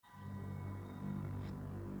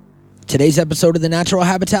Today's episode of the Natural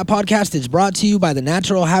Habitat Podcast is brought to you by the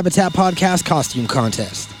Natural Habitat Podcast Costume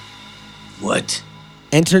Contest. What?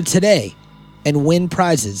 Enter today and win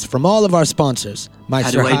prizes from all of our sponsors.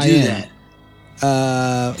 Meister How do I do that?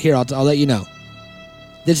 Here, I'll let you know.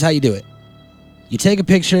 This is how you do it. You take a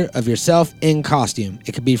picture of yourself in costume.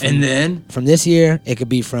 It could be from this year. It could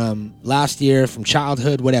be from last year, from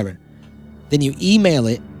childhood, whatever. Then you email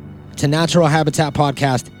it to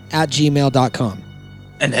naturalhabitatpodcast@gmail.com.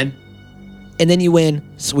 And then you win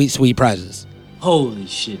sweet, sweet prizes. Holy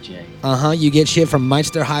shit, Jay. You get shit from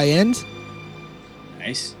Meister High End.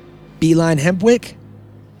 Nice. Beeline Hempwick.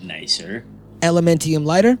 Nicer. Elementium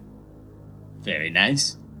Lighter. Very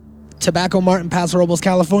nice. Tobacco Mart in Paso Robles,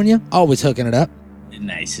 California. Always hooking it up. The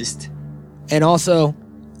nicest. And also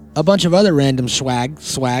a bunch of other random swag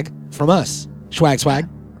from us. Swag.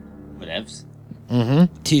 Whatevs.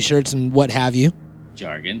 T-shirts and what have you.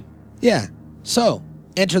 Jargon. Yeah. So,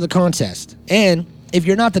 enter the contest. And if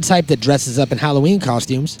you're not the type that dresses up in Halloween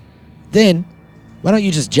costumes, then why don't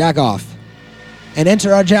you just jack off and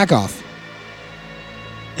enter our jack off?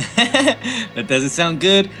 That doesn't sound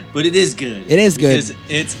good, but it is good. It is good. Because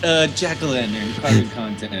it's a jack-o'-lantern carving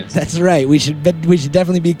contest. That's right. We should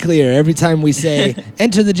definitely be clear every time we say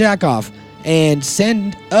enter the jack off and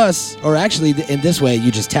send us, or actually in this way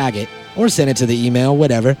you just tag it or send it to the email,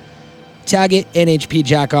 whatever. Tag it NHP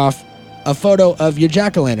jack off, a photo of your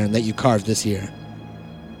jack-o'-lantern that you carved this year.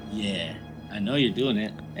 Yeah, I know you're doing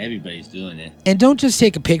it. Everybody's doing it. And don't just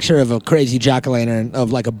take a picture of a crazy jack-o'-lantern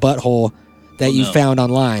of like a butthole that you found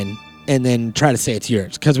online and then try to say it's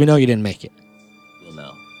yours, because we know you didn't make it. We'll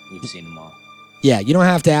know. We've seen them all. Yeah, you don't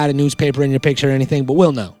have to add a newspaper in your picture or anything, but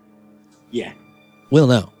we'll know. Yeah. We'll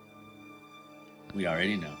know. We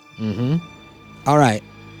already know. All right.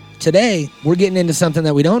 Today, we're getting into something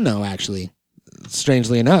that we don't know, actually.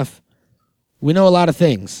 Strangely enough. We know a lot of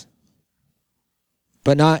things,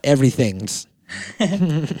 but not everything's.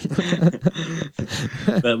 But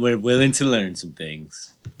we're willing to learn some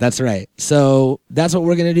things. That's right. So that's what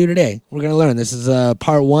we're going to do today. We're going to learn. This is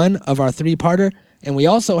part 1 of our 3-parter, and we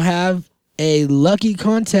also have a lucky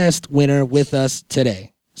contest winner with us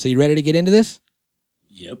today. So you ready to get into this?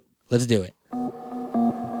 Yep. Let's do it.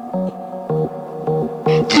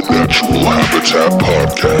 The Natural Habitat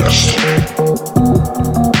Podcast.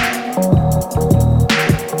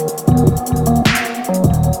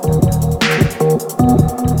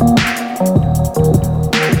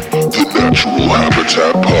 The Natural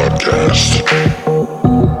Habitat Podcast.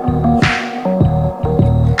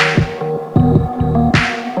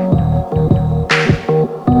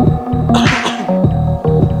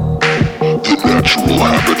 The Natural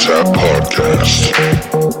Habitat Podcast.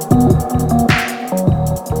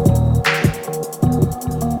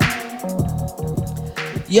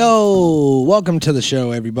 Yo, welcome to the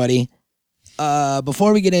show, everybody.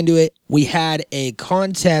 Before we get into it, we had a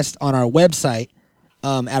contest on our website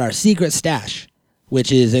at our secret stash, which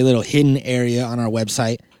is a little hidden area on our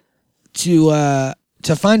website, to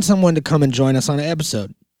find someone to come and join us on an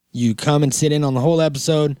episode. You come and sit in on the whole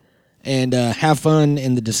episode and have fun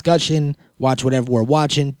in the discussion, watch whatever we're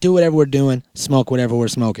watching, do whatever we're doing, smoke whatever we're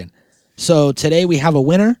smoking. So today we have a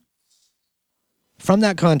winner from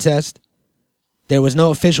that contest. There was no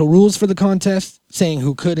official rules for the contest saying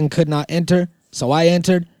who could and could not enter, so I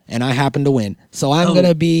entered, and I happened to win. So I'm going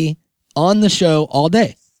to be on the show all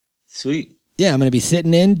day. Sweet. Yeah, I'm going to be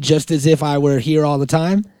sitting in just as if I were here all the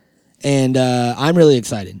time, and I'm really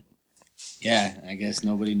excited. Yeah, I guess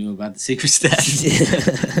nobody knew about the secret stash.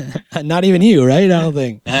 Not even you, right? I don't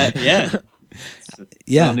think. Yeah.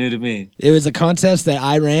 Yeah. All new to me. It was a contest that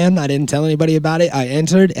I ran. I didn't tell anybody about it. I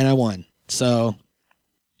entered, and I won. So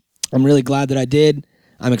I'm really glad that I did.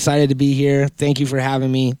 I'm excited to be here. Thank you for having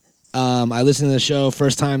me. I listened to the show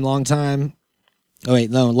first time, long time. Oh, wait,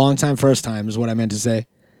 no, long time, first time is what I meant to say.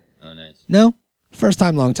 Oh, nice. No, first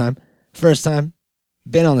time, long time. First time,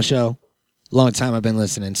 been on the show, long time I've been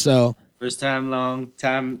listening. So First time, long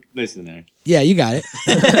time listener. yeah, you got it.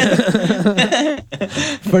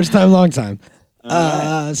 First time, long time.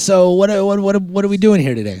 Right. So what are we doing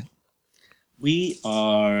here today? We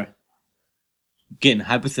are getting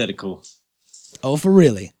hypothetical. Oh, for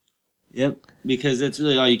really? Yep, because that's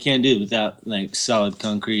really all you can do without like solid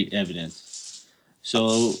concrete evidence.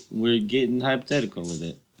 So we're getting hypothetical with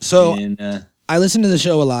it. So and, I listen to the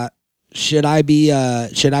show a lot. Should I be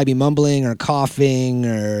mumbling or coughing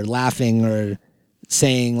or laughing or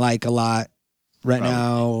saying like a lot right Probably.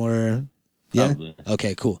 now or yeah? Probably.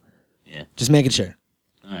 Okay, cool. Yeah. Just making sure.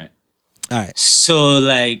 All right. All right. So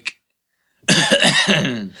like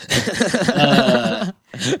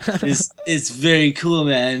it's very cool,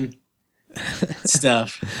 man.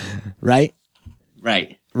 stuff. Right?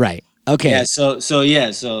 Right. Right. Okay. Yeah.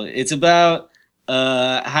 So it's about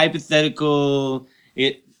hypothetical.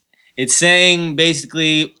 It's saying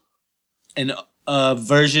basically an a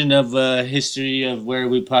version of a history of where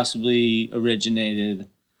we possibly originated.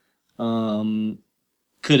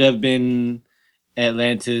 Could have been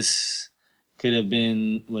Atlantis, could have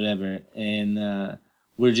been whatever, and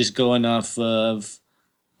we're just going off of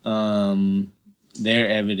their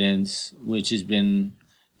evidence, which has been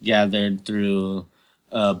gathered through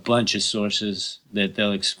a bunch of sources that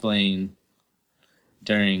they'll explain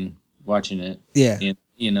during watching it. Yeah.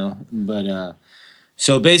 You know, but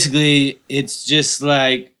so basically, it's just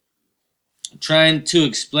like trying to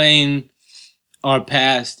explain our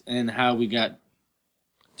past and how we got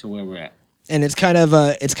to where we're at. And it's kind of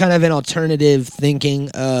an alternative thinking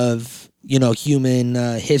of, you know, human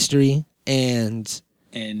history and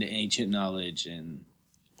ancient knowledge and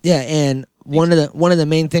yeah, and one of the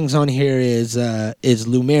main things on here is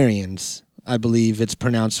Lumerians. I believe it's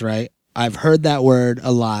pronounced right. I've heard that word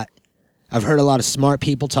a lot. I've heard a lot of smart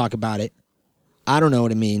people talk about it. I don't know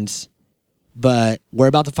what it means, but we're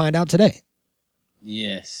about to find out today.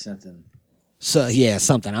 yes, something. So yeah,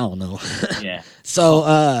 something I don't know. Yeah.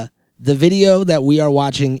 So the video that we are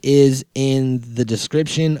watching is in the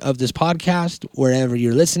description of this podcast, wherever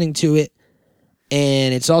you're listening to it.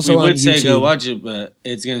 And it's also We on would YouTube. say go watch it, but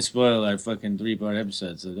it's gonna spoil our fucking 3-part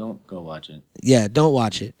episode, so don't go watch it. Yeah, don't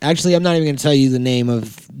watch it. Actually, I'm not even going to tell you the name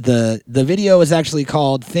of the video. Is actually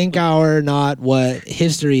called "Think Our Not What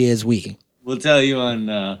History Is We." We'll tell you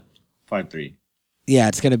on part 3 Yeah,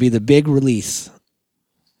 it's going to be the big release.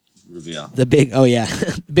 reveal. The big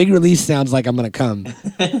big release sounds like I'm going to come.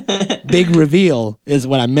 Big reveal is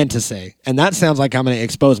what I meant to say, and that sounds like I'm going to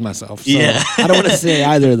expose myself. So Yeah. I don't want to say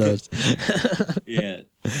either of those. Yeah.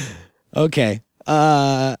 Okay.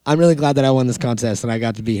 I'm really glad that I won this contest and I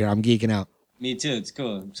got to be here. I'm geeking out. Me too. It's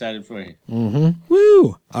cool. I'm excited for you. Mm-hmm.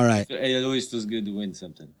 Woo! All right. It always feels good to win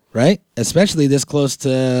something. Right? Especially this close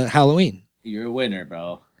to Halloween. You're a winner,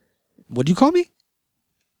 bro. What'd you call me?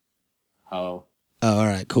 How? Oh, all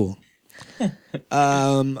right. Cool.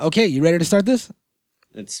 Okay. You ready to start this?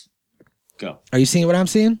 Let's go. Are you seeing what I'm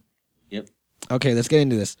seeing? Yep. Okay, let's get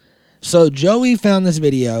into this. So Joey found this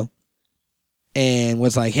video and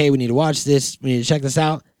was like, hey, we need to watch this. We need to check this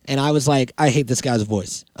out. And I was like, I hate this guy's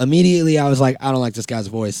voice. Immediately, I was like, I don't like this guy's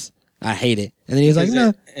voice. I hate it. And then he was like,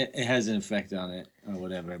 no. It has an effect on it or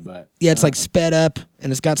whatever, but Yeah, it's like sped up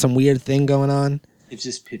and it's got some weird thing going on. it's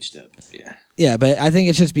just pitched up. Yeah. Yeah, but I think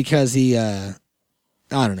it's just because he, I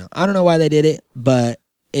don't know. I don't know why they did it, but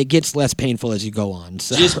it gets less painful as you go on.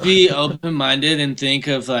 So. Just be open-minded and think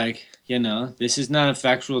of like, you know, this is not a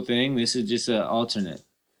factual thing. This is just an alternate.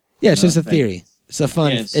 Yeah, it's No, just a thank- theory. It's a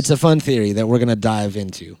fun. Yeah, it's a fun theory that we're gonna dive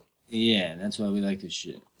into. Yeah, that's why we like this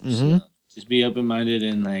shit. Mhm. So just be open-minded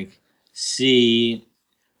and like see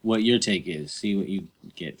what your take is. See what you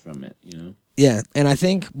get from it. You know. Yeah, and I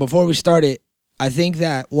think before we start it, I think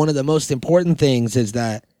that one of the most important things is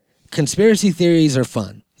that conspiracy theories are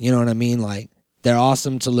fun. You know what I mean? Like they're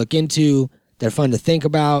awesome to look into. They're fun to think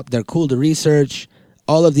about. They're cool to research.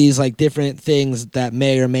 All of these like different things that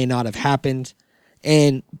may or may not have happened,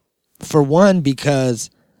 and for one, because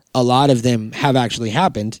a lot of them have actually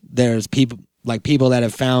happened. There's people that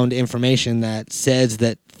have found information that says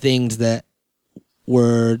that things that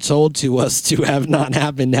were told to us to have not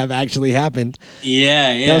happened have actually happened.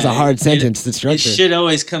 Yeah, yeah. That was a hard sentence to This structure. shit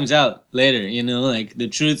always comes out later. You know, like the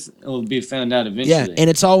truth will be found out eventually. Yeah, and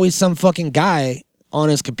it's always some fucking guy on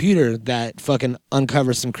his computer that fucking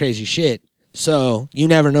uncovers some crazy shit. So you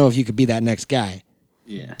never know if you could be that next guy.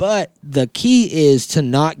 Yeah. But the key is to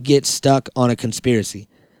not get stuck on a conspiracy.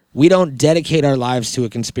 We don't dedicate our lives to a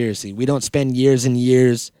conspiracy. We don't spend years and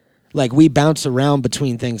years. Like, we bounce around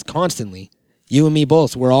between things constantly. You and me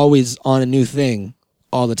both. We're always on a new thing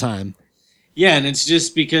all the time. Yeah, and it's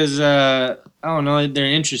just because I don't know, they're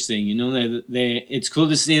interesting. You know, they it's cool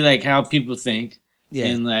to see like how people think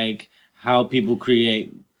and like how people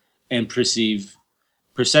create and perceive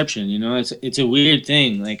perception. You know, it's a weird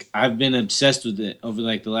thing. Like I've been obsessed with it over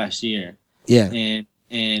like the last year. Yeah.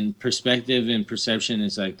 And perspective and perception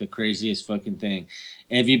is like the craziest fucking thing.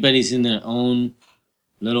 Everybody's in their own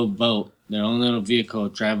little boat, their own little vehicle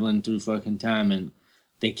traveling through fucking time, and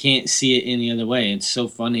they can't see it any other way. It's so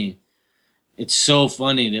funny. It's so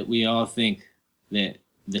funny that we all think that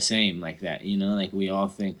the same like that, you know, like we all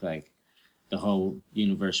think like the whole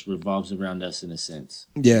universe revolves around us in a sense.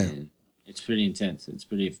 Yeah. And it's pretty intense. It's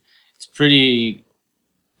pretty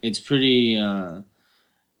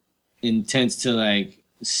intense to like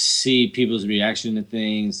see people's reaction to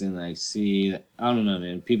things and like see, I don't know,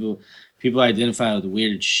 man. People identify with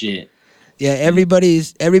weird shit. Yeah,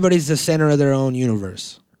 everybody's the center of their own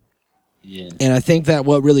universe. Yeah. And I think that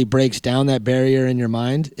what really breaks down that barrier in your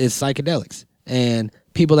mind is psychedelics. And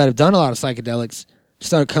people that have done a lot of psychedelics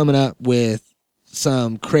start coming up with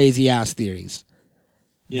some crazy ass theories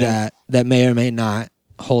that may or may not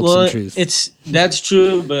hold some truth. That's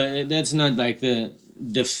true, but that's not like the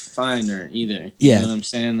definer either. Yeah. You know what I'm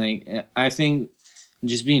saying? Like, I think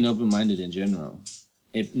just being open-minded in general,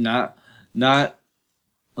 if not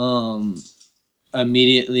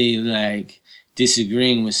immediately like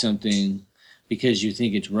disagreeing with something because you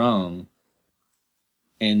think it's wrong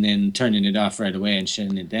and then turning it off right away and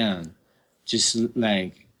shutting it down. Just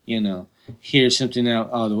like, hear something out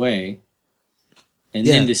all the way and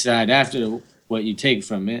then decide after what you take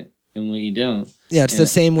from it and what you don't. Yeah, it's the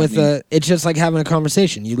same with it's just like having a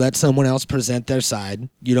conversation. You let someone else present their side.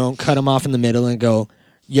 You don't cut them off in the middle and go,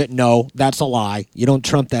 yeah, no, that's a lie. You don't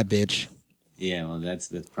trump that bitch. Yeah, well, that's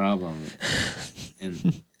the problem.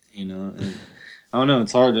 And, and I don't know,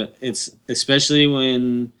 it's hard it's especially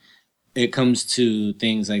when it comes to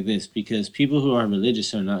things like this, because people who are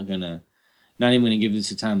religious are not even gonna give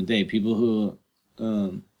this a time of day. People who,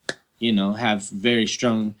 have very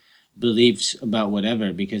strong beliefs about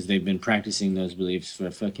whatever because they've been practicing those beliefs for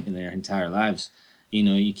fucking their entire lives.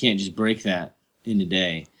 You can't just break that in a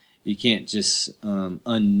day. You can't just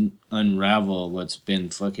unravel what's been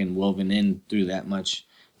fucking woven in through that much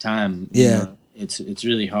time. Yeah. It's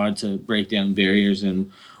really hard to break down barriers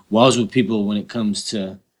and walls with people when it comes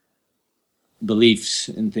to beliefs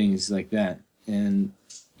and things like that. And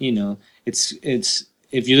it's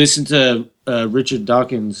if you listen to Richard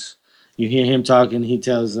Dawkins, you hear him talking, he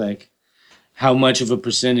tells like how much of a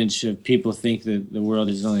percentage of people think that the world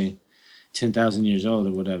is only 10,000 years old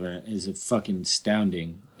or whatever is a fucking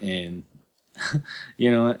astounding. And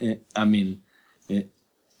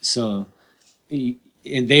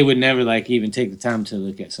and they would never like even take the time to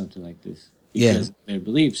look at something like this because of their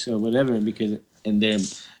beliefs or whatever, and they're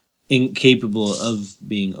incapable of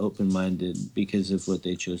being open-minded because of what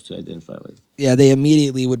they chose to identify with. Yeah, they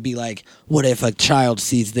immediately would be like, what if a child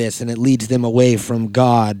sees this and it leads them away from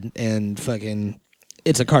God and fucking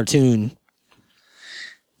it's a cartoon.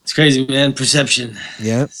 It's crazy, man. Perception.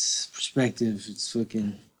 Yeah. It's perspective. It's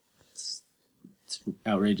fucking it's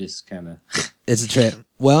outrageous, kind of. It's a trip.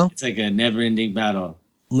 Well, it's like a never-ending battle.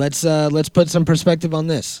 Let's put some perspective on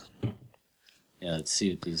this. Yeah, let's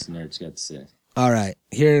see what these nerds got to say. All right,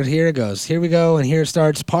 here it goes. Here we go, and here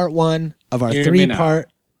starts part 1 of our 3-part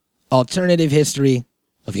alternative history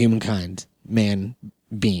of humankind, man,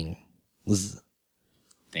 being.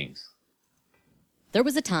 Thanks. There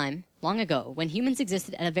was a time, long ago, when humans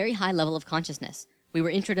existed at a very high level of consciousness. We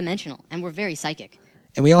were interdimensional, and were very psychic.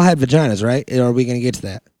 And we all had vaginas, right? Or are we going to get to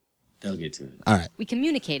that? They'll get to it. All right. We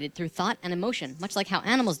communicated through thought and emotion, much like how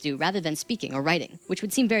animals do rather than speaking or writing, which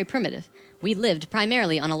would seem very primitive. We lived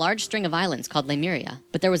primarily on a large string of islands called Lemuria,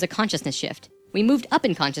 but there was a consciousness shift. We moved up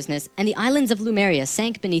in consciousness, and the islands of Lemuria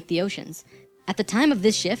sank beneath the oceans. At the time of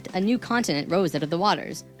this shift, a new continent rose out of the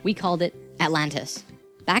waters. We called it Atlantis.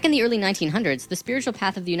 Back in the early 1900s, the spiritual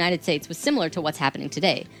path of the United States was similar to what's happening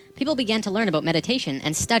today. People began to learn about meditation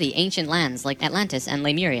and study ancient lands like Atlantis and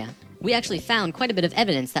Lemuria. We actually found quite a bit of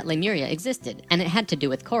evidence that Lemuria existed, and it had to do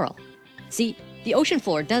with coral. See, the ocean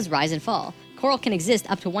floor does rise and fall. Coral can exist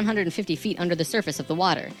up to 150 feet under the surface of the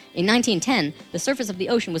water. In 1910, the surface of the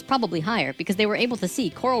ocean was probably higher because they were able to see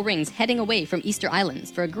coral rings heading away from Easter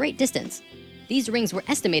Islands for a great distance. These rings were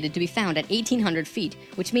estimated to be found at 1,800 feet,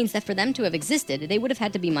 which means that for them to have existed, they would have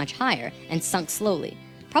had to be much higher and sunk slowly.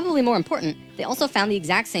 Probably more important, they also found the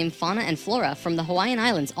exact same fauna and flora from the Hawaiian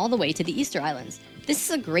Islands all the way to the Easter Islands. This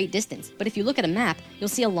is a great distance, but if you look at a map, you'll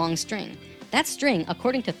see a long string. That string,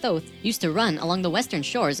 according to Thoth, used to run along the western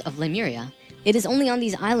shores of Lemuria. It is only on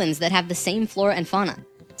these islands that have the same flora and fauna.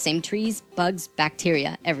 Same trees, bugs,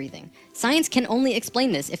 bacteria, everything. Science can only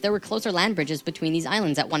explain this if there were closer land bridges between these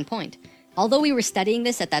islands at one point. Although we were studying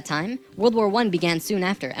this at that time, World War I began soon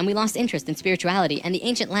after, and we lost interest in spirituality and the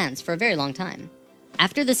ancient lands for a very long time.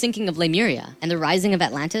 After the sinking of Lemuria and the rising of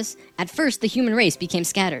Atlantis, at first the human race became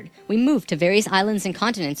scattered. We moved to various islands and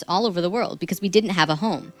continents all over the world because we didn't have a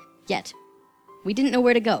home. Yet. We didn't know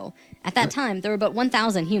where to go. At that time, there were about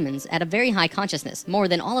 1,000 humans at a very high consciousness, more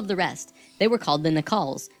than all of the rest. They were called the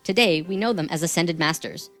Nakals. Today, we know them as Ascended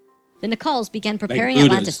Masters. The Nakals began preparing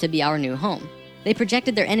Atlantis to be our new home. They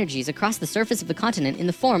projected their energies across the surface of the continent in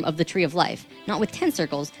the form of the Tree of Life, not with 10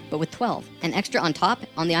 circles, but with 12, an extra on top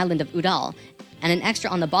on the island of Udal, and an extra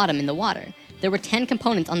on the bottom in the water. There were 10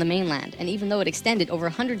 components on the mainland, and even though it extended over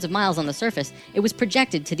hundreds of miles on the surface, it was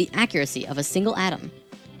projected to the accuracy of a single atom.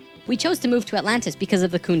 We chose to move to Atlantis because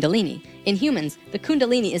of the Kundalini. In humans, the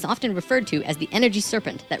Kundalini is often referred to as the energy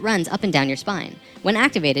serpent that runs up and down your spine. When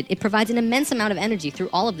activated, it provides an immense amount of energy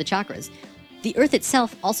through all of the chakras. The Earth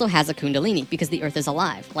itself also has a Kundalini because the Earth is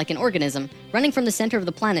alive, like an organism, running from the center of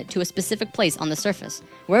the planet to a specific place on the surface.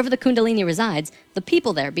 Wherever the Kundalini resides, the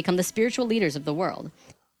people there become the spiritual leaders of the world.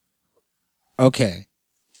 Okay.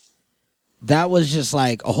 That was just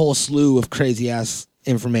like a whole slew of crazy ass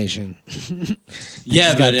information.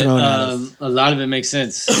 Yeah, Just but got thrown at us. a lot of it makes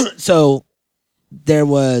sense. So there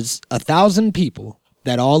was 1,000 people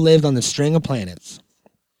that all lived on the string of planets,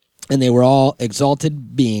 and they were all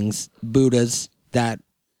exalted beings, Buddhas that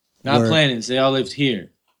Not were, planets. They all lived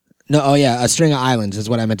here. No, oh yeah, a string of islands is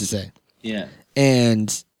what I meant to say. Yeah.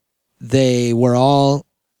 And they all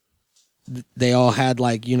had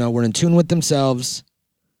like, were in tune with themselves,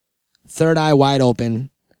 third eye wide open,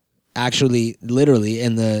 actually literally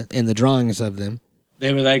in the drawings of them.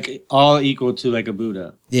 They were like all equal to like a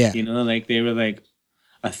Buddha. Yeah. Like they were like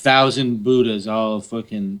 1,000 Buddhas all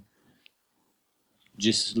fucking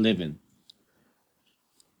just living.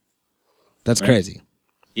 That's Right. crazy.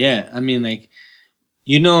 Yeah, I mean, like,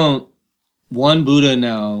 one Buddha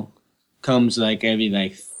now comes like every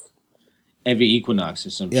equinox or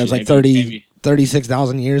something. Yeah, it was like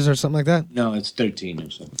 36,000 years or something like that. No, it's 13 or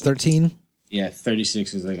something. 13? Yeah,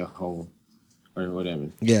 36 is like a whole, or whatever.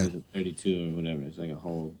 Yeah. 32 or whatever. It's like a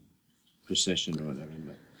whole procession or whatever.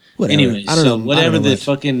 But Whatever. anyway, I don't know. whatever the much.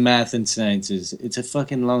 fucking math and science is, it's a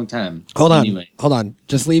fucking long time. Hold on. Anyway. Hold on.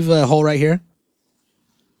 Just leave a hole right here.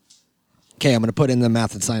 Okay, I'm going to put in the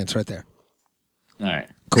math and science right there. All right.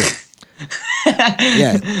 Cool.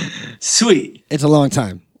 Yeah. Sweet. It's a long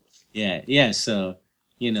time. Yeah, yeah. So,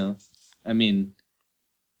 I mean,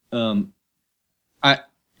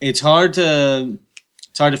 it's hard to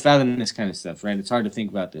fathom this kind of stuff, right? It's hard to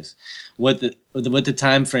think about this. What the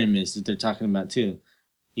time frame is that they're talking about too.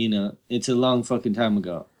 It's a long fucking time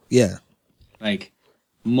ago. Yeah. Like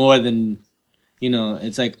more than,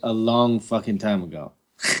 it's like a long fucking time ago.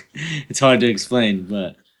 It's hard to explain,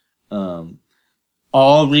 but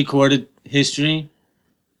all recorded history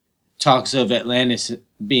talks of Atlantis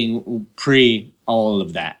being pre all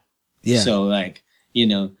of that. Yeah. So like,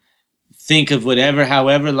 think of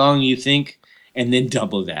however long you think, and then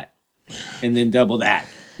double that. And then double that.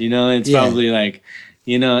 It's Yeah. probably like,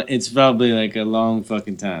 it's probably like a long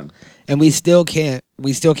fucking time. And we still can't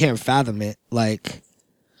fathom it. Like,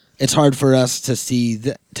 it's hard for us to see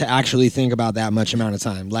to actually think about that much amount of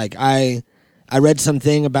time. Like I read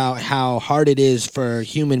something about how hard it is for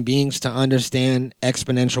human beings to understand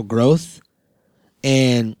exponential growth,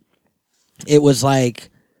 and it was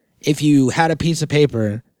like if you had a piece of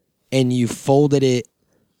paper and you folded it,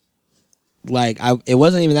 like it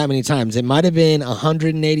wasn't even that many times. It might have been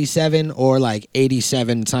 187 or like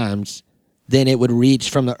 87 times. Then it would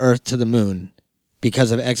reach from the Earth to the moon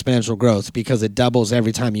because of exponential growth, because it doubles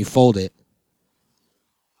every time you fold it.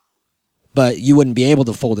 But you wouldn't be able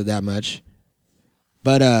to fold it that much.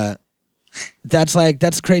 But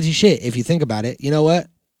that's crazy shit if you think about it. You know what?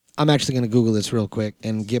 I'm actually going to Google this real quick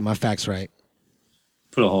and get my facts right.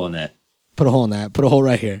 Put a hole in that. Put a hole in that. Put a hole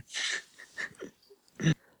right here.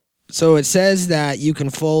 So it says that you can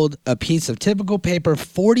fold a piece of typical paper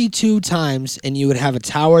 42 times and you would have a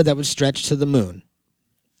tower that would stretch to the moon.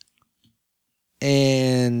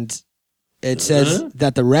 And it says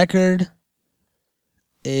that the record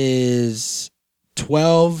is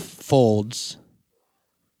 12 folds.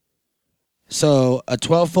 So a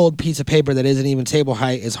 12-fold piece of paper that isn't even table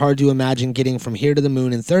height is hard to imagine getting from here to the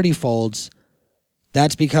moon in 30 folds.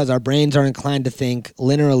 That's because our brains are inclined to think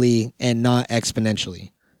linearly and not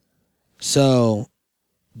exponentially. So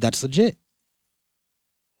that's legit.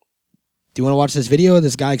 Do you want to watch this video of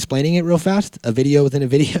this guy explaining it real fast? A video within a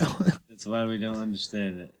video? That's why we don't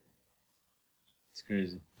understand it. It's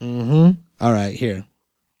crazy. Mm-hmm. All right, here.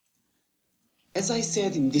 As I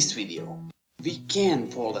said in this video, we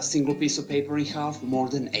can fold a single piece of paper in half more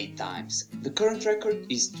than 8 times. The current record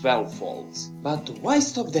is 12 folds. But why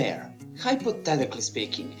stop there? Hypothetically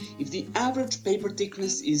speaking, if the average paper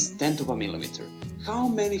thickness is 1/10 of a millimeter, how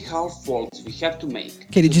many half folds we have to make?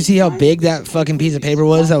 Okay, did you see how big that fucking piece of paper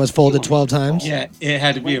was that was folded 12 times? Yeah, it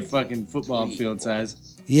had to be a fucking football field size.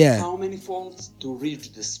 Yeah. How many folds to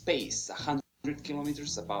reach the space 100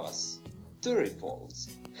 kilometers above us? 30 folds.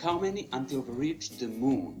 How many until we reach the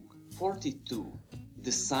moon? 42.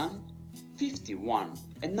 The sun? 51.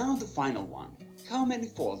 And now the final one. how many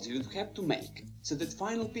folds you would have to make so that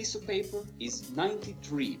final piece of paper is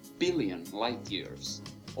 93 billion light years,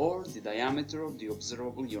 or the diameter of the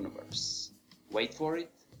observable universe. Wait for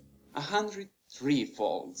it. 103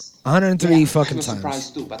 folds. 103 Yeah, fucking I was times.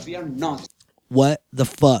 surprised too, but we are not. What the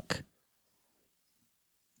fuck?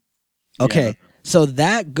 Okay, Yeah. so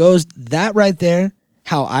that right there,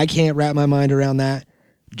 how I can't wrap my mind around that,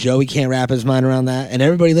 Joey can't wrap his mind around that, and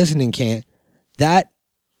everybody listening can't. That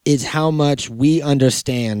is how much we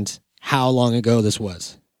understand how long ago this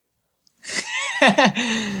was.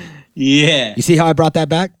 Yeah. You see how I brought that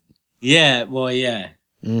back? Yeah. Well, yeah.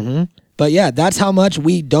 Mm-hmm. But yeah, that's how much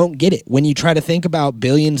we don't get it. When you try to think about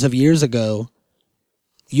billions of years ago,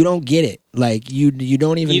 you don't get it. Like you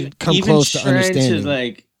don't even come close to trying understanding. to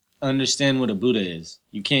like understand what a Buddha is,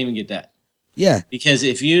 you can't even get that. Yeah, Because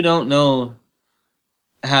if you don't know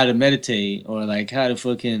how to meditate or like how to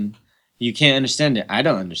fucking, you can't understand it. I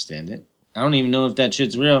don't understand it. I don't even know if that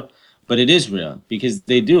shit's real, but it is real because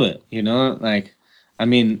they do it. You know, like, I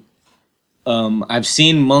mean, I've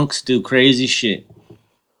seen monks do crazy shit.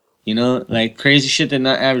 You know, like crazy shit that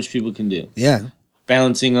not average people can do. yeah,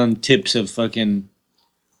 Balancing on tips of fucking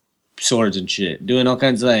swords and shit, doing all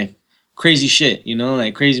kinds of like crazy shit, you know,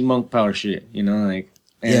 like crazy monk power shit, you know, like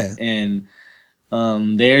and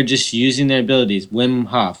they're just using their abilities. Wim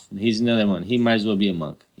Hof, he's another one. He might as well be a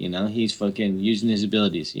monk, you know. He's fucking using his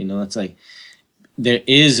abilities, you know. It's like there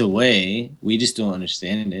is a way, we just don't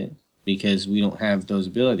understand it because we don't have those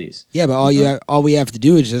abilities. yeah. But all we have to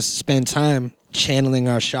do is just spend time channeling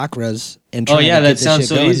our chakras and Oh trying yeah, to get that this sounds shit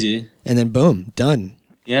so going. easy. And then boom, done.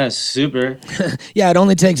 Yeah, super. Yeah, it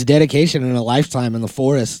only takes dedication and a lifetime in the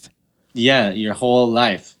forest. Yeah, your whole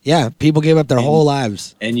life, Yeah, people give up their whole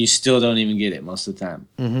lives. and you still don't even get it most of the time.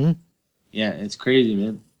 Mm-hmm. Yeah, it's crazy,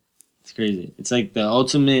 man. It's crazy. It's like the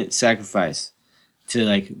ultimate sacrifice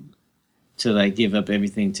to give up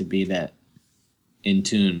everything to be that in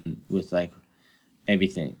tune with like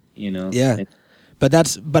everything, you know? Yeah.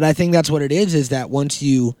 But I think that's what it is that once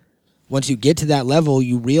you get to that level,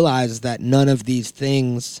 you realize that none of these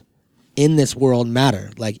things in this world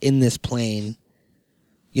matter. Like in this plane,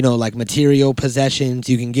 you know, like material possessions,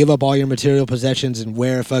 you can give up all your material possessions and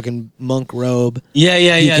wear a fucking monk robe. Yeah.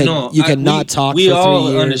 You can not talk we for 3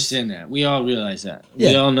 all years. understand that. We all realize that.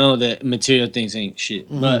 Yeah. We all know that material things ain't shit.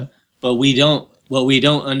 Mhm. But we don't. What we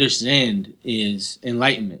don't understand is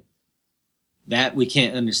enlightenment. That we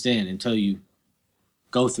can't understand until you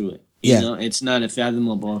go through it. You Yeah. know, it's not a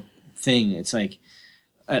fathomable thing. It's like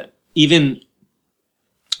even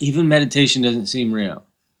meditation doesn't seem real.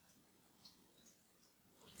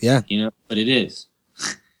 Yeah. You know, but it is.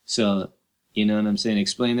 So, you know what I'm saying?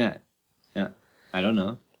 Explain that. Yeah, I don't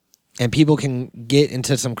know. And people can get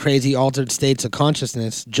into some crazy altered states of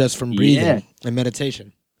consciousness just from breathing Yeah. and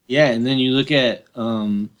meditation. Yeah, and then you look at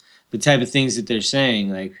the type of things that they're saying,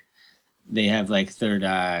 like they have like third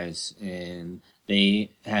eyes and they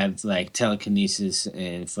have like telekinesis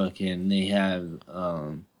and fucking they have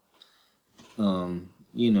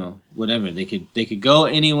you know, whatever. They could go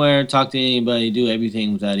anywhere, talk to anybody, do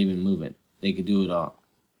everything without even moving. They could do it all.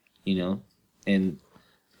 You know? And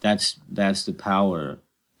that's the power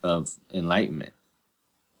of enlightenment.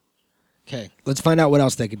 Okay, let's find out what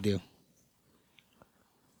else they could do.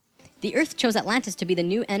 The Earth chose Atlantis to be the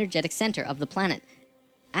new energetic center of the planet.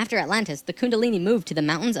 After Atlantis, the Kundalini moved to the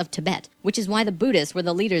mountains of Tibet, which is why the Buddhists were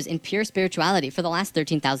the leaders in pure spirituality for the last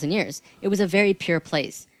 13,000 years. It was a very pure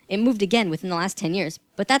place. It moved again within the last 10 years,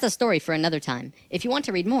 but that's a story for another time. If you want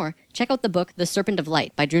to read more, check out the book The Serpent of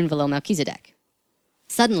Light by Drunvalo Melchizedek.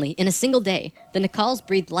 Suddenly, in a single day, the Nacals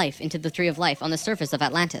breathed life into the Tree of Life on the surface of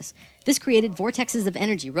Atlantis. This created vortexes of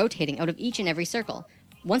energy rotating out of each and every circle.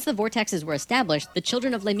 Once the vortexes were established, the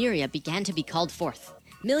children of Lemuria began to be called forth.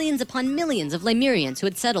 Millions upon millions of Lemurians who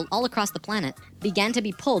had settled all across the planet began to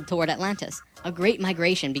be pulled toward Atlantis. A great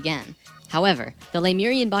migration began. However, the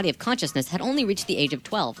Lemurian body of consciousness had only reached the age of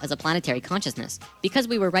 12 as a planetary consciousness. Because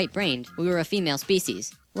we were right-brained, we were a female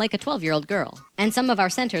species, like a 12-year-old girl. And some of our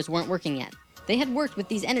centers weren't working yet. They had worked with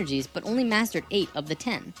these energies, but only mastered 8 of the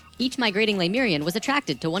 10. Each migrating Lemurian was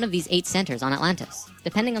attracted to one of these 8 centers on Atlantis,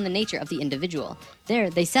 depending on the nature of the individual. There,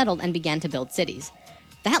 they settled and began to build cities.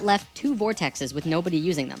 That left 2 vortexes with nobody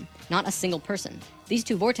using them, not a single person. These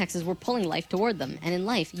 2 vortexes were pulling life toward them, and in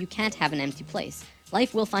life, you can't have an empty place.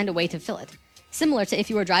 Life will find a way to fill it. Similar to if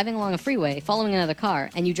you were driving along a freeway, following another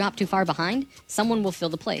car, and you drop too far behind, someone will fill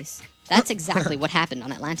the place. That's exactly what happened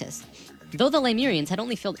on Atlantis. Though the Lemurians had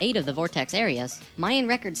only filled 8 of the vortex areas, Mayan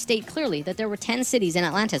records state clearly that there were 10 cities in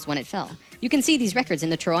Atlantis when it fell. You can see these records in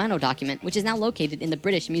the Troano document, which is now located in the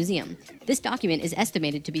British Museum. This document is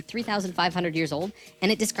estimated to be 3,500 years old,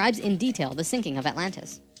 and it describes in detail the sinking of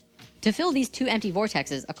Atlantis. To fill these 2 empty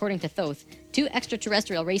vortexes, according to Thoth, 2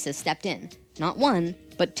 extraterrestrial races stepped in. Not 1,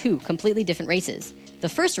 but 2 completely different races. The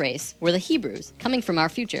first race were the Hebrews, coming from our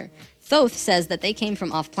future. Thoth says that they came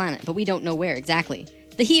from off-planet, but we don't know where exactly.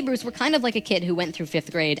 The Hebrews were kind of like a kid who went through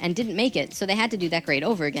 5th grade and didn't make it, so they had to do that grade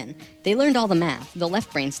over again. They learned all the math, the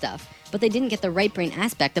left brain stuff, but they didn't get the right brain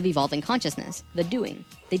aspect of evolving consciousness, the doing.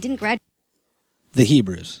 They didn't graduate The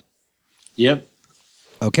Hebrews. Yep.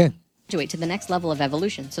 Okay. to the next level of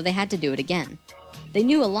evolution, so they had to do it again. They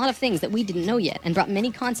knew a lot of things that we didn't know yet and brought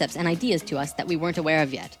many concepts and ideas to us that we weren't aware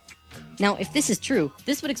of yet. Now, if this is true,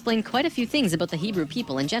 this would explain quite a few things about the Hebrew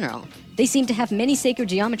people in general. They seem to have many sacred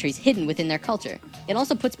geometries hidden within their culture. It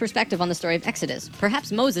also puts perspective on the story of Exodus.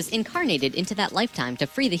 Perhaps Moses incarnated into that lifetime to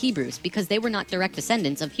free the Hebrews because they were not direct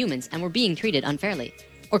descendants of humans and were being treated unfairly.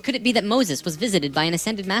 Or could it be that Moses was visited by an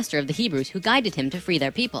ascended master of the Hebrews who guided him to free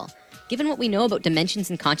their people? Given what we know about dimensions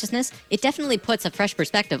and consciousness, it definitely puts a fresh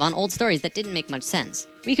perspective on old stories that didn't make much sense.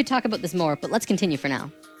 We could talk about this more, but let's continue for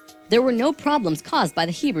now. There were no problems caused by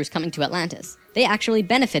the Hebrews coming to Atlantis. They actually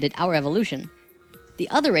benefited our evolution. The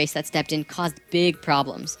other race that stepped in caused big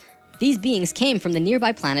problems. These beings came from the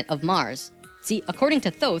nearby planet of Mars. See, according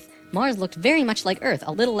to Thoth, Mars looked very much like Earth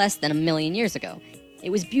a little less than 1 million years ago. It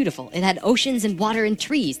was beautiful. It had oceans and water and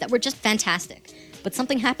trees that were just fantastic. But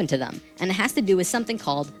something happened to them, and it has to do with something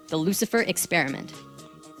called the Lucifer experiment.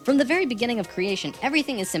 From the very beginning of creation,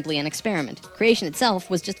 everything is simply an experiment. Creation itself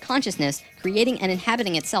was just consciousness creating and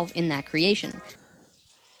inhabiting itself in that creation.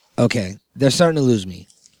 Okay. They're starting to lose me.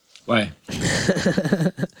 Why?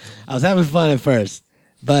 I was having fun at first.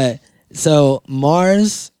 But so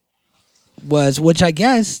Mars was, which I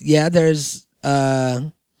guess, yeah, there's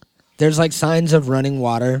like signs of running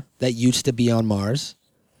water that used to be on Mars.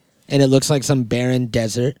 And it looks like some barren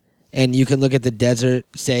desert. And you can look at the desert,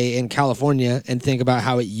 say, in California and think about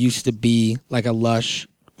how it used to be like a lush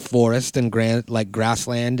forest and like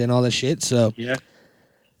grassland and all this shit. So, Yeah.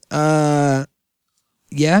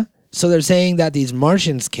 yeah. So they're saying that these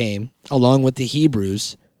Martians came along with the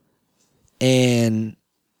Hebrews, and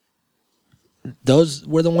those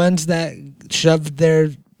were the ones that shoved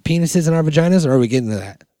their penises in our vaginas, or are we getting to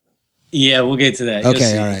that? Yeah, we'll get to that. You'll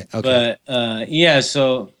Okay, see. all right, okay. But yeah,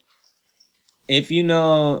 so if you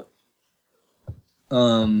know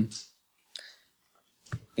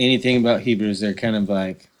anything about Hebrews, they're kind of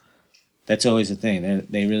like, that's always a thing.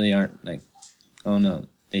 They really aren't like, oh no,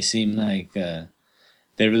 they seem like their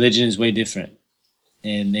religion is way different,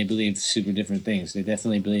 and they believe super different things. They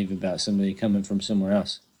definitely believe about somebody coming from somewhere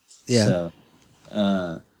else. Yeah.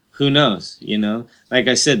 So who knows? You know, like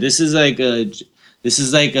I said, this is like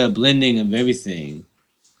a blending of everything,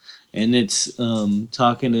 and it's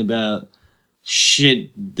talking about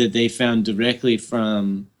shit that they found directly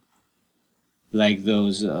from like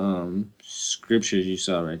those scriptures you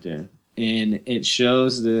saw right there. And it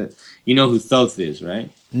shows that, you know who Thoth is,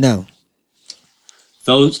 right? No.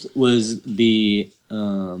 Thoth was the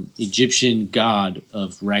Egyptian god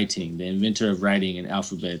of writing, the inventor of writing and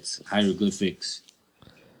alphabets, hieroglyphics.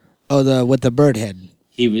 Oh, with the bird head.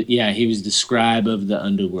 He was the scribe of the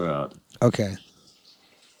underworld. Okay.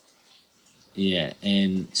 Yeah,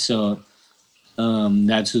 and so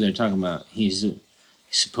that's who they're talking about. He's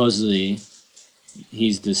supposedly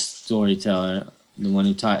the storyteller, the one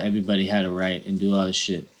who taught everybody how to write and do all this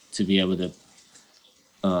shit to be able to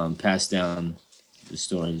pass down the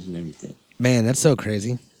stories and everything. Man, that's so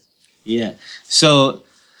crazy. Yeah. So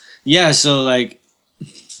like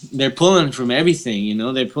they're pulling from everything, you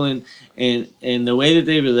know. They're pulling, and the way that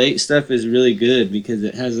they relate stuff is really good because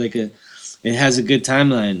it has a good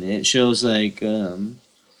timeline. It shows like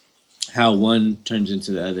how one turns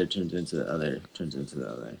into the other, turns into the other, turns into the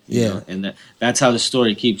other. You know? And that's how the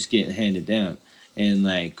story keeps getting handed down. And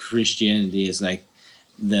like Christianity is like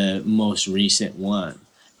the most recent one,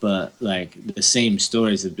 but like the same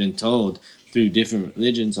stories have been told through different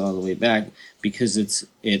religions all the way back because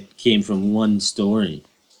it came from one story,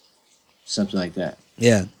 something like that.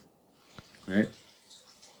 Yeah. Right.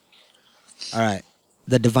 All right.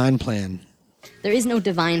 The divine plan. There is no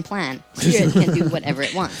divine plan. Spirit can do whatever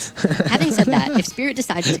it wants. Having said that, if Spirit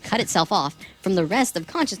decides to cut itself off from the rest of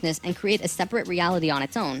consciousness and create a separate reality on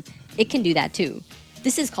its own, it can do that too.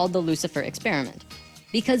 This is called the Lucifer experiment.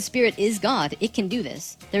 Because Spirit is God, it can do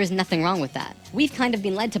this. There is nothing wrong with that. We've kind of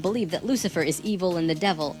been led to believe that Lucifer is evil and the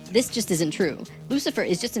devil. This just isn't true. Lucifer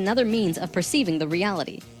is just another means of perceiving the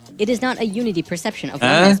reality. It is not a unity perception of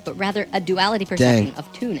oneness, but rather a duality perception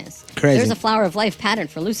of two-ness. Crazy. There's a flower of life pattern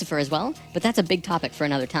for Lucifer as well, but that's a big topic for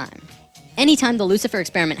another time. Anytime the Lucifer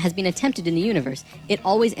experiment has been attempted in the universe, it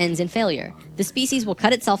always ends in failure. The species will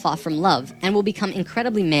cut itself off from love and will become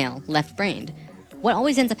incredibly male, left-brained. What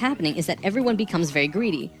always ends up happening is that everyone becomes very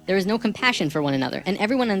greedy. There is no compassion for one another, and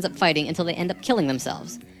everyone ends up fighting until they end up killing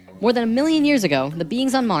themselves. More than 1 million years ago, the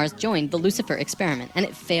beings on Mars joined the Lucifer experiment, and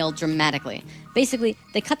it failed dramatically. Basically,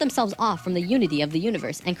 they cut themselves off from the unity of the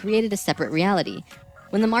universe and created a separate reality.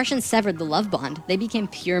 When the Martians severed the love bond, they became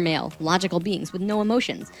pure male, logical beings with no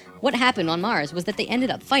emotions. What happened on Mars was that they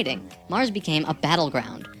ended up fighting. Mars became a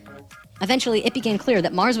battleground. Eventually, it became clear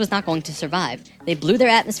that Mars was not going to survive. They blew their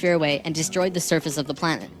atmosphere away and destroyed the surface of the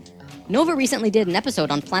planet. Nova recently did an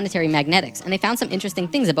episode on planetary magnetics, and they found some interesting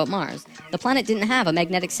things about Mars. The planet didn't have a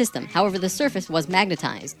magnetic system, however the surface was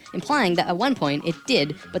magnetized, implying that at one point it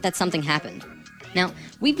did, but that something happened. Now,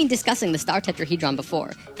 we've been discussing the star tetrahedron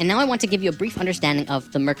before, and now I want to give you a brief understanding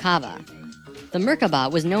of the Merkaba. The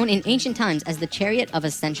Merkaba was known in ancient times as the Chariot of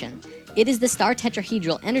Ascension. It is the star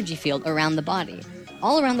tetrahedral energy field around the body.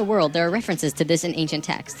 All around the world, there are references to this in ancient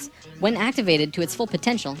texts. When activated to its full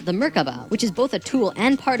potential, the Merkaba, which is both a tool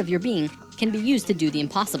and part of your being, can be used to do the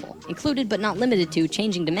impossible, included but not limited to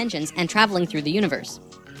changing dimensions and traveling through the universe.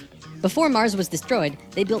 Before Mars was destroyed,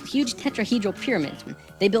 they built huge tetrahedral pyramids.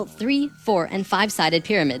 They built 3, 4, and 5-sided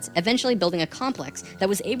pyramids, eventually building a complex that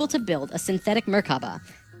was able to build a synthetic Merkaba.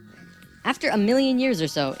 After 1 million years or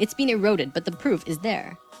so, it's been eroded, but the proof is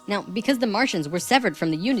there. Now, because the Martians were severed from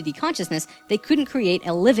the Unity consciousness, they couldn't create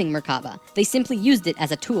a living Merkaba. They simply used it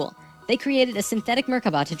as a tool. They created a synthetic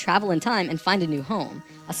Merkaba to travel in time and find a new home.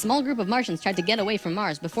 A small group of Martians tried to get away from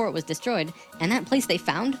Mars before it was destroyed, and that place they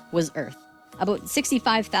found was Earth. About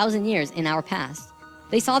 65,000 years in our past.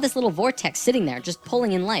 They saw this little vortex sitting there, just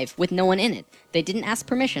pulling in life, with no one in it. They didn't ask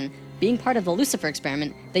permission. Being part of the Lucifer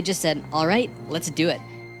experiment, they just said, alright, let's do it.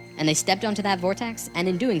 And they stepped onto that vortex, and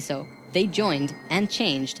in doing so, they joined and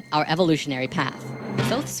changed our evolutionary path.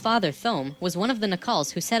 Thoth's father, Thome, was one of the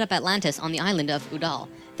Nakals who set up Atlantis on the island of Udal.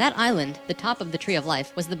 That island, the top of the Tree of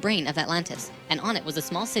Life, was the brain of Atlantis, and on it was a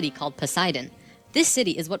small city called Poseidon. This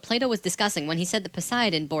city is what Plato was discussing when he said that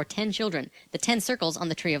Poseidon bore 10 children, the 10 circles on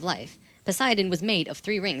the Tree of Life. Poseidon was made of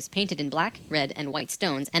 3 rings painted in black, red, and white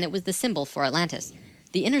stones, and it was the symbol for Atlantis.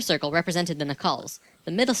 The inner circle represented the Nakals.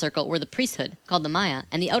 The middle circle were the priesthood, called the Maya,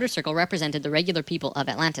 and the outer circle represented the regular people of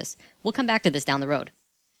Atlantis. We'll come back to this down the road.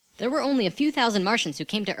 There were only a few thousand Martians who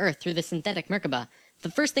came to Earth through the synthetic Merkaba.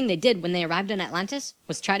 The first thing they did when they arrived in Atlantis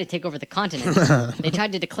was try to take over the continent. They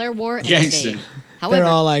tried to declare war and invade. They're However,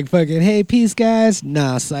 all like, fucking, hey, peace, guys.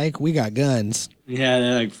 Nah, psych, we got guns. Yeah,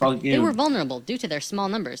 they're like, fuck you. they were vulnerable due to their small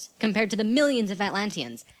numbers, compared to the millions of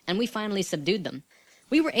Atlanteans, and we finally subdued them.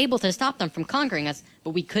 We were able to stop them from conquering us, but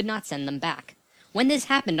we could not send them back. When this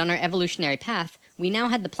happened on our evolutionary path, we now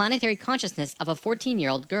had the planetary consciousness of a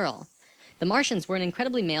 14-year-old girl. The Martians were an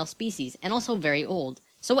incredibly male species, and also very old.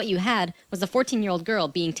 So what you had was a 14-year-old girl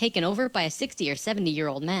being taken over by a 60 or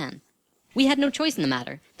 70-year-old man. We had no choice in the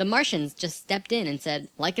matter. The Martians just stepped in and said,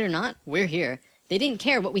 like it or not, we're here. They didn't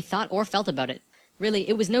care what we thought or felt about it. Really,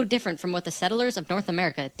 it was no different from what the settlers of North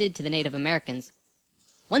America did to the Native Americans.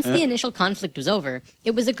 Once the initial conflict was over,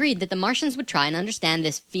 it was agreed that the Martians would try and understand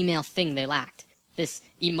this female thing they lacked. This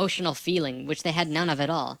emotional feeling, which they had none of at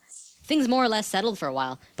all. Things more or less settled for a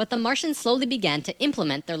while, but the Martians slowly began to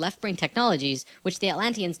implement their left-brain technologies, which the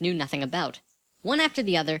Atlanteans knew nothing about. One after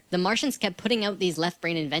the other, the Martians kept putting out these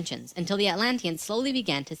left-brain inventions, until the Atlanteans slowly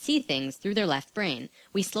began to see things through their left brain.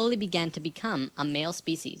 We slowly began to become a male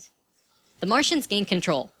species. The Martians gained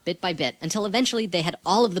control, bit by bit, until eventually they had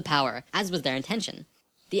all of the power, as was their intention.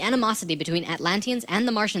 The animosity between Atlanteans and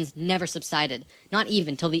the Martians never subsided, not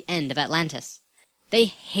even till the end of Atlantis. They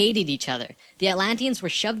hated each other. The Atlanteans were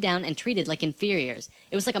shoved down and treated like inferiors.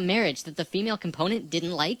 It was like a marriage that the female component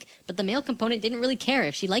didn't like, but the male component didn't really care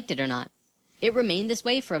if she liked it or not. It remained this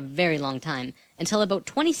way for a very long time, until about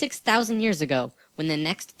 26,000 years ago, when the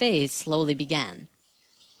next phase slowly began.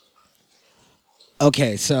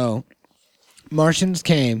 Okay, so Martians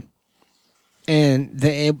came, and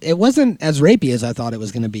it wasn't as rapey as I thought it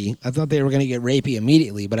was going to be. I thought they were going to get rapey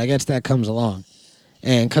immediately, but I guess that comes along.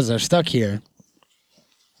 And because they're stuck here.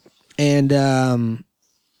 And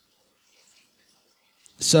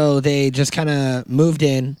so they just kind of moved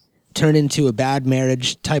in, turned into a bad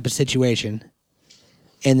marriage type of situation.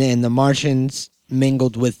 And then the Martians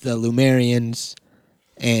mingled with the Lumerians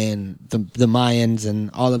and the Mayans and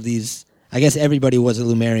all of these. I guess everybody was a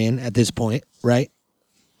Lumerian at this point, right?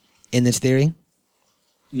 In this theory?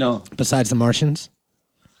 No. Besides the Martians?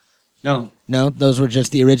 No. No, those were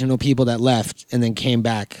just the original people that left and then came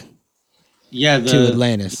back Yeah, to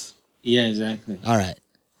Atlantis. Yeah, exactly. All right.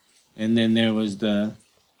 And then there was the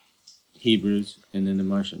Hebrews and then the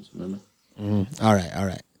Martians, remember? All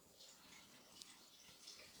right.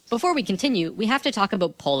 Before we continue, we have to talk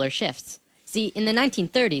about polar shifts. See, in the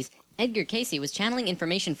 1930s, Edgar Cayce was channeling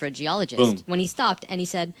information for a geologist Boom. when he stopped and he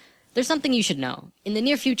said, "There's something you should know. In the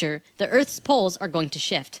near future, the Earth's poles are going to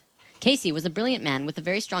shift." Cayce was a brilliant man with a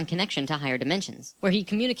very strong connection to higher dimensions, where he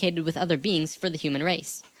communicated with other beings for the human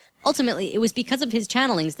race. Ultimately, it was because of his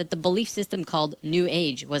channelings that the belief system called New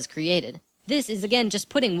Age was created. This is again just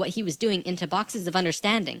putting what he was doing into boxes of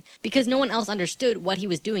understanding, because no one else understood what he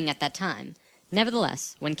was doing at that time.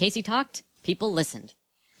 Nevertheless, when Cayce talked, people listened.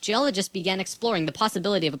 Geologists began exploring the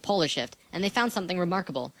possibility of a polar shift, and they found something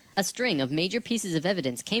remarkable. A string of major pieces of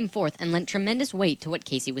evidence came forth and lent tremendous weight to what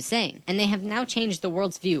Cayce was saying, and they have now changed the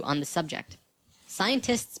world's view on the subject.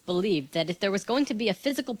 Scientists believed that if there was going to be a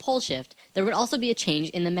physical pole shift, there would also be a change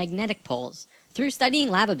in the magnetic poles. Through studying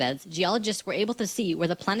lava beds, geologists were able to see where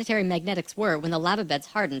the planetary magnetics were when the lava beds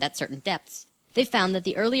hardened at certain depths. They found that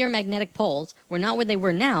the earlier magnetic poles were not where they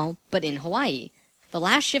were now, but in Hawaii. The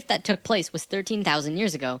last shift that took place was 13,000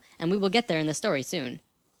 years ago, and we will get there in the story soon.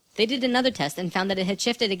 They did another test and found that it had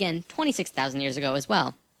shifted again 26,000 years ago as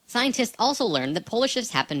well. Scientists also learned that polar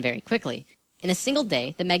shifts happen very quickly. In a single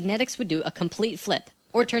day, the magnetics would do a complete flip,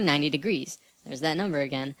 or turn 90 degrees. There's that number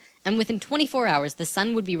again. And within 24 hours, the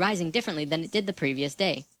sun would be rising differently than it did the previous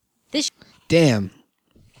day. Damn.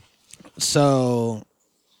 So,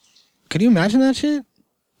 could you imagine that shit?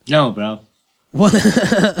 No, bro. What?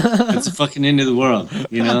 It's the fucking end of the world,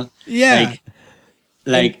 you know? Yeah.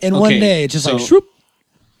 Like in okay, one day, it's just so- like, shroop.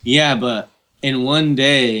 Yeah, but in one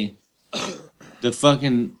day, the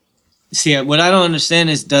fucking... See, what I don't understand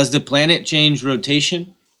is, does the planet change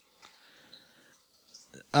rotation?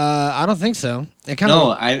 I don't think so. It kind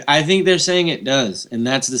No, of. I think they're saying it does, and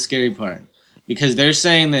that's the scary part. Because they're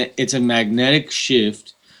saying that it's a magnetic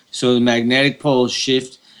shift, so the magnetic poles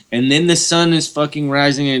shift, and then the sun is fucking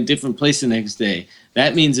rising in a different place the next day.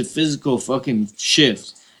 That means a physical fucking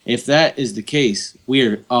shift. If that is the case,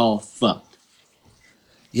 we're all fucked.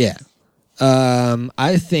 Yeah.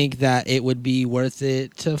 I think that it would be worth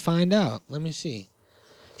it to find out. Let me see.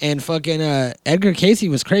 And fucking Edgar Cayce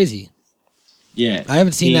was crazy. Yeah. I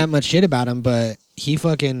haven't seen that much shit about him, but he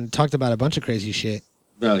fucking talked about a bunch of crazy shit.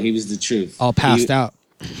 Bro, he was the truth. All passed out.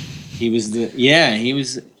 He was the... Yeah, he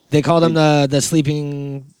was... They called him the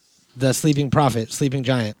sleeping prophet, sleeping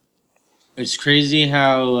giant. It's crazy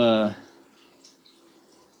how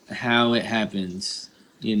it happens.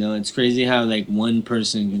 You know, it's crazy how like one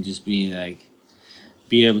person can just be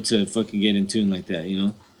able to fucking get in tune like that, you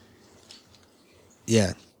know?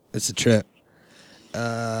 Yeah, it's a trip.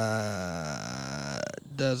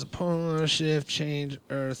 Does a polar shift change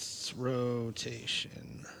Earth's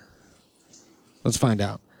rotation? Let's find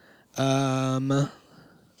out.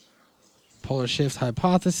 Polar shift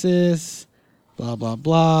hypothesis. Blah, blah,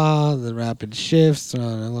 blah. The rapid shifts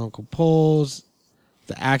on local poles.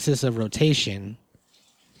 The axis of rotation,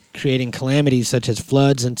 creating calamities such as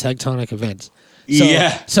floods and tectonic events. So,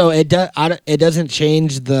 Yeah. So it doesn't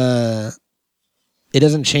change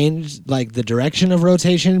like the direction of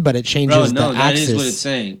rotation, but it changes Bro, no, the that axis. is what it's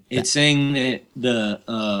saying. It's saying that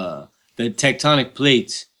the tectonic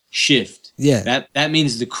plates shift. Yeah. That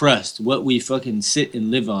means the crust, what we fucking sit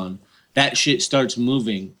and live on, that shit starts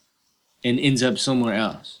moving and ends up somewhere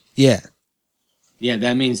else. Yeah. Yeah,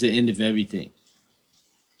 that means the end of everything.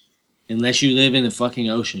 Unless you live in the fucking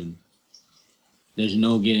ocean, there's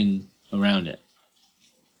no getting around it.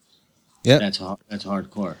 Yep. That's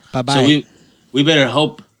hardcore. Bye-bye. So we better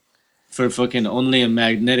hope for fucking only a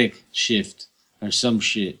magnetic shift or some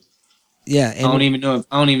shit. Yeah. I don't even know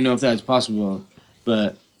if that's possible,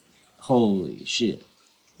 but holy shit.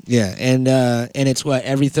 Yeah, and it's what,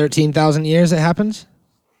 every 13,000 years it happens?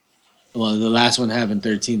 Well, the last one happened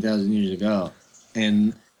 13,000 years ago,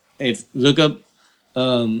 and if look up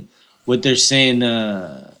what they're saying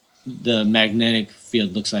the magnetic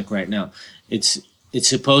field looks like right now. It's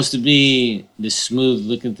supposed to be this smooth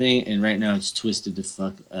looking thing, and right now it's twisted the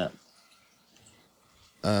fuck up.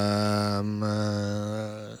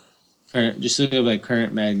 Just look up like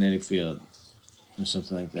current magnetic field or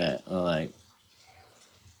something like that. Or like,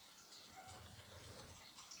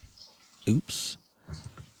 oops.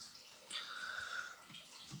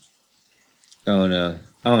 oh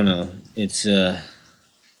no, it's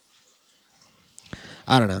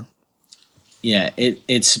I don't know. yeah,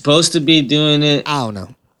 it's supposed to be doing it. I don't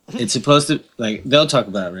know. It's supposed to, like, they'll talk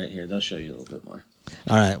about it right here. They'll show you a little bit more.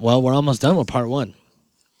 All right. Well, we're almost done with part 1.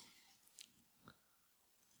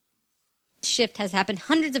 shift has happened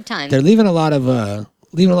hundreds of times. They're leaving a lot of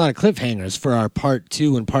cliffhangers for our part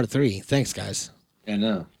 2 and part 3. Thanks, guys. I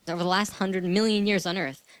know. Over the last 100 million years on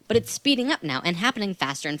Earth, but it's speeding up now and happening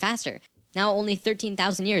faster and faster. Now only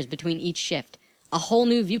 13,000 years between each shift. A whole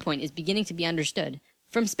new viewpoint is beginning to be understood.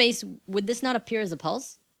 From space, would this not appear as a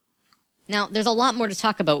pulse? Now, there's a lot more to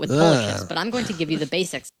talk about with polar shifts, but I'm going to give you the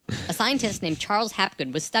basics. A scientist named Charles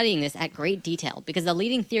Hapgood was studying this at great detail because the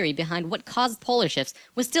leading theory behind what caused polar shifts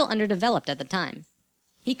was still underdeveloped at the time.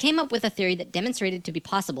 He came up with a theory that demonstrated to be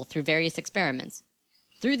possible through various experiments.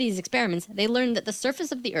 Through these experiments, they learned that the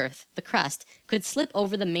surface of the Earth, the crust, could slip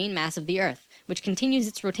over the main mass of the Earth, which continues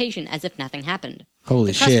its rotation as if nothing happened.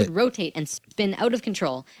 Holy the crust shit. would rotate and spin out of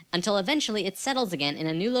control until eventually it settles again in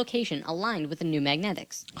a new location aligned with the new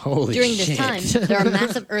magnetics. Holy During shit. this time, there are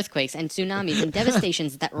massive earthquakes and tsunamis and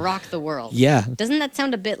devastations that rock the world. Yeah. Doesn't that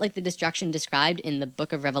sound a bit like the destruction described in the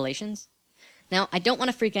Book of Revelations? Now, I don't want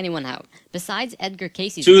to freak anyone out. Besides Edgar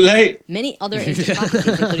Casey's Too late. many other ancient prophecies,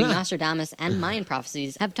 including Nostradamus and Mayan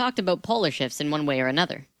prophecies, have talked about polar shifts in one way or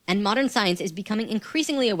another. And modern science is becoming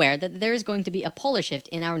increasingly aware that there is going to be a polar shift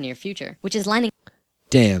in our near future, which is lining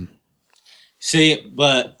Damn. See,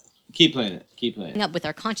 but keep playing it. Keep playing it. up with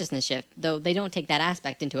our consciousness shift, though they don't take that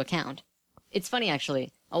aspect into account. It's funny,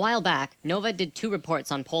 actually. A while back, NOVA did 2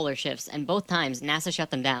 reports on polar shifts, and both times NASA shut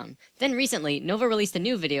them down. Then recently, NOVA released a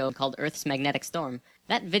new video called Earth's Magnetic Storm.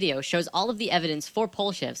 That video shows all of the evidence for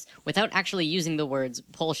pole shifts without actually using the words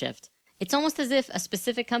pole shift. It's almost as if a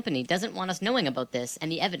specific company doesn't want us knowing about this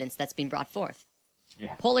and the evidence that's been brought forth.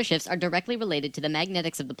 Yeah. Polar shifts are directly related to the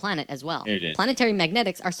magnetics of the planet as well. There it is. Planetary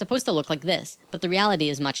magnetics are supposed to look like this, but the reality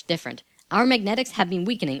is much different. Our magnetics have been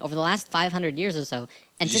weakening over the last 500 years or so,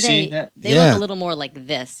 and Did you see today that? they Yeah. look a little more like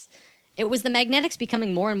this. It was the magnetics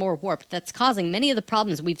becoming more and more warped that's causing many of the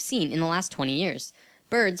problems we've seen in the last 20 years.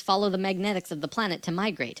 Birds follow the magnetics of the planet to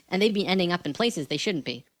migrate, and they've been ending up in places they shouldn't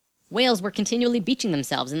be. Whales were continually beaching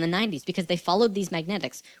themselves in the 90s because they followed these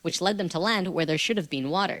magnetics, which led them to land where there should have been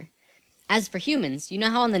water. As for humans, you know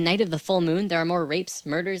how on the night of the full moon there are more rapes,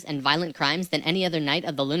 murders, and violent crimes than any other night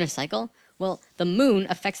of the lunar cycle? Well, the moon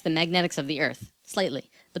affects the magnetics of the Earth, slightly.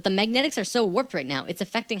 But the magnetics are so warped right now, it's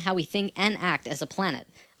affecting how we think and act as a planet.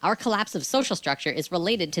 Our collapse of social structure is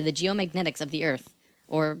related to the geomagnetics of the Earth.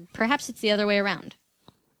 Or perhaps it's the other way around.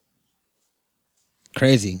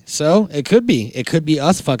 Crazy. So it could be. It could be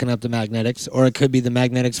us fucking up the magnetics, or it could be the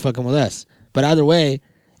magnetics fucking with us. But either way,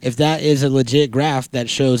 if that is a legit graph that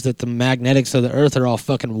shows that the magnetics of the Earth are all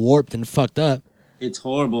fucking warped and fucked up, It's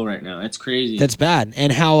horrible right now. It's crazy. that's bad.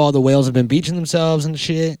 And how all the whales have been beaching themselves and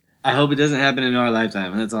shit. I hope it doesn't happen in our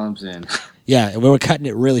lifetime. That's all I'm saying. Yeah, we were cutting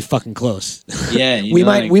it really fucking close. Yeah, you we know,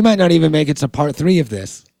 might like, we might not even make it to part 3 of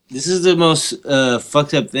this. This is the most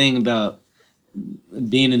fucked up thing about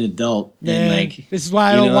being an adult. And like, this is why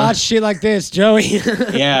I you don't know? watch shit like this, Joey.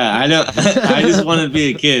 yeah, I don't. I just want to be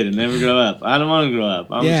a kid and never grow up. I don't want to grow up.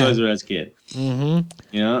 I'm Yeah. a Toys R Us kid. Mm-hmm.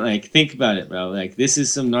 You know, like think about it, bro. Like this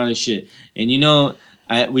is some gnarly shit. And you know,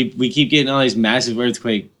 we keep getting all these massive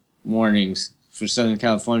earthquake warnings for Southern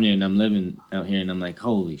California, and I'm living out here, and I'm like,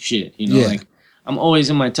 holy shit. You know, Yeah. like I'm always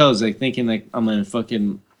on my toes, like thinking like I'm gonna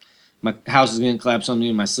fucking. My house is gonna collapse on me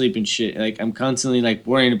in my sleep and shit. Like I'm constantly like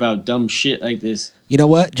worrying about dumb shit like this. You know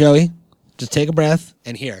what, Joey? Just take a breath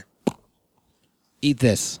and here. Eat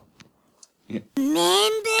this.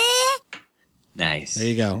 Nice. There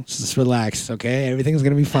you go. Just relax, okay? Everything's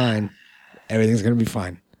gonna be fine. Everything's gonna be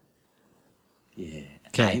fine. Yeah.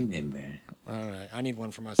 Okay. I remember. All right. I need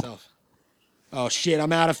one for myself. Oh shit!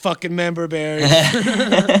 I'm out of fucking member berries.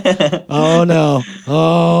 Oh no!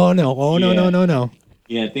 Oh no! Oh no! Yeah. No! No! No!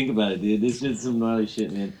 Yeah, think about it, dude. This is some gnarly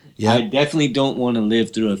shit, man. Yep. I definitely don't want to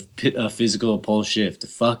live through a physical pole shift.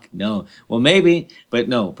 Fuck no. Well, maybe, but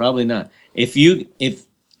no, probably not. If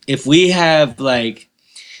we have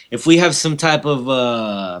some type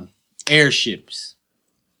of airships,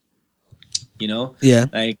 you know, Yeah.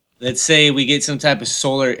 like let's say we get some type of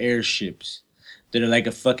solar airships that are like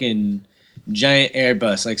a fucking giant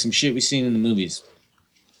Airbus, like some shit we've seen in the movies.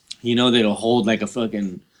 You know, that'll hold like a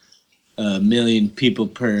fucking million people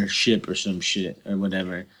per ship or some shit or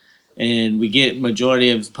whatever, and we get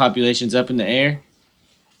majority of populations up in the air,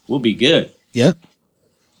 we'll be good. Yep.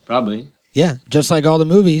 Probably. Yeah. Just like all the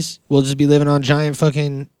movies, we'll just be living on giant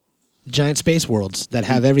space worlds that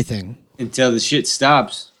have everything. Until the shit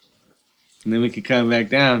stops, and then we could come back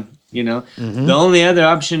down. You know, Mhm. the only other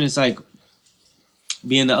option is like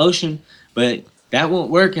be in the ocean, but that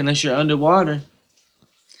won't work unless you're underwater.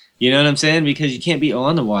 You know what I'm saying? Because you can't be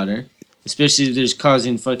on the water, especially if there's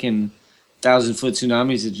causing fucking 1,000-foot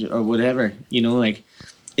tsunamis or whatever. You know, like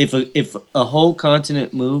if a whole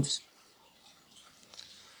continent moves,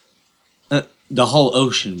 the whole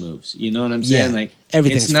ocean moves. You know what I'm saying? Yeah, Like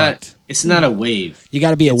everything's it's not fucked. it's not a wave. You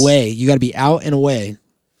got to be It's- away. You got to be out and away.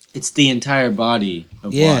 It's the entire body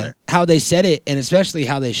of Yeah, water. how they said it, and especially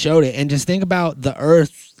how they showed it, and just think about the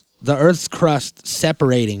Earth's crust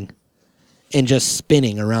separating, and just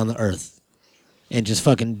spinning around the Earth, and just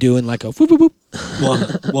fucking doing like a whoop whoop whoop,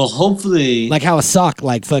 Well, hopefully, like how a sock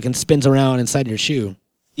like fucking spins around inside your shoe.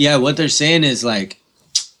 yeah. What they're saying is like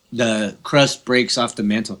the crust breaks off the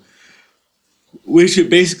mantle, which it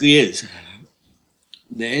basically is.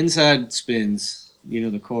 The inside spins, you know,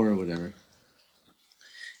 the core or whatever.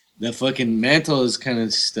 The fucking mantle is kind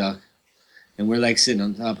of stuck, and we're like sitting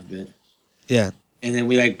on top of it. Yeah, And then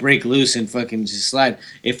we like break loose and fucking just slide.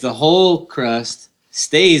 If the whole crust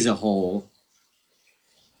stays a hole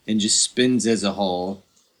and just spins as a hole,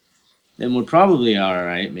 then we're probably all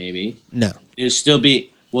right. Maybe no, it'll still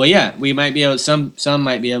be. Well, yeah, we might be able. Some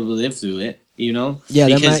might be able to live through it. You know. yeah,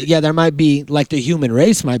 Because- there might be like the human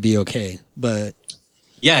race might be okay, but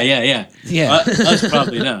Yeah. Yeah. Us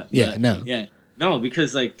probably not. Yeah, but, no. Yeah. No,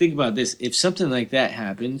 because like think about this. If something like that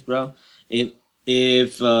happens, bro, if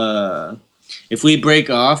we break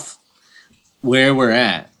off where we're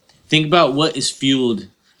at, think about what is fueled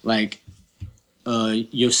like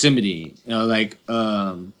Yosemite,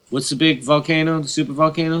 what's the big volcano, the super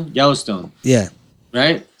volcano? Yellowstone, yeah,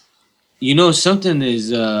 right? You know something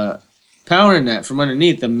is powering that from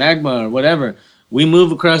underneath, the magma or whatever. We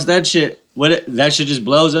move across that shit. That shit just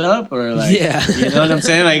blows up, or like, Yeah. you know what I'm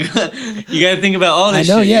saying? Like, you got to think about all I this.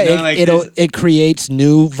 know. shit, Yeah, you know? Like it creates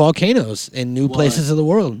new volcanoes in new places of the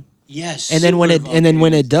world. yes, And then when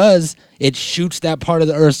super it does, it shoots that part of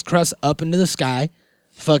the Earth's crust up into the sky,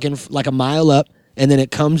 fucking like a mile up, and then it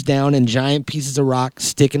comes down and giant pieces of rock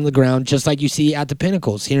stick in the ground, just like you see at the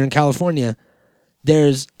pinnacles here in California.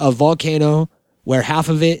 There's a volcano where half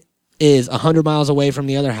of it is 100 miles away from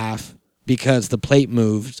the other half because the plate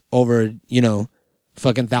moved over,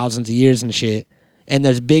 fucking thousands of years and shit. And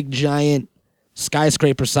there's big giant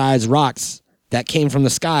skyscraper-sized rocks that came from the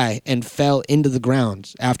sky and fell into the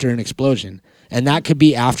ground after an explosion. And that could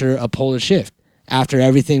be after a polar shift, after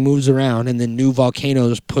everything moves around and then new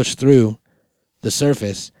volcanoes push through the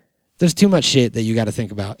surface. There's too much shit that you got to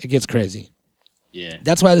think about. It gets crazy. Yeah,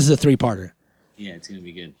 That's why this is a 3-parter. yeah, it's gonna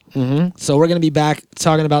be good. So we're going to be back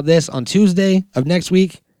talking about this on Tuesday of next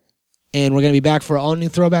week. And we're going to be back for all new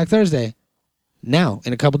Throwback Thursday now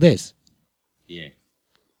in a couple days. Yeah.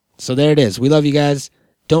 So there it is. We love you guys.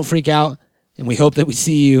 Don't freak out. And we hope that we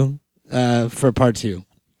see you for part 2.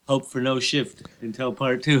 Hope for no shift until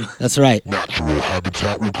part 2. That's right. Natural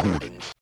Habitat Recordings.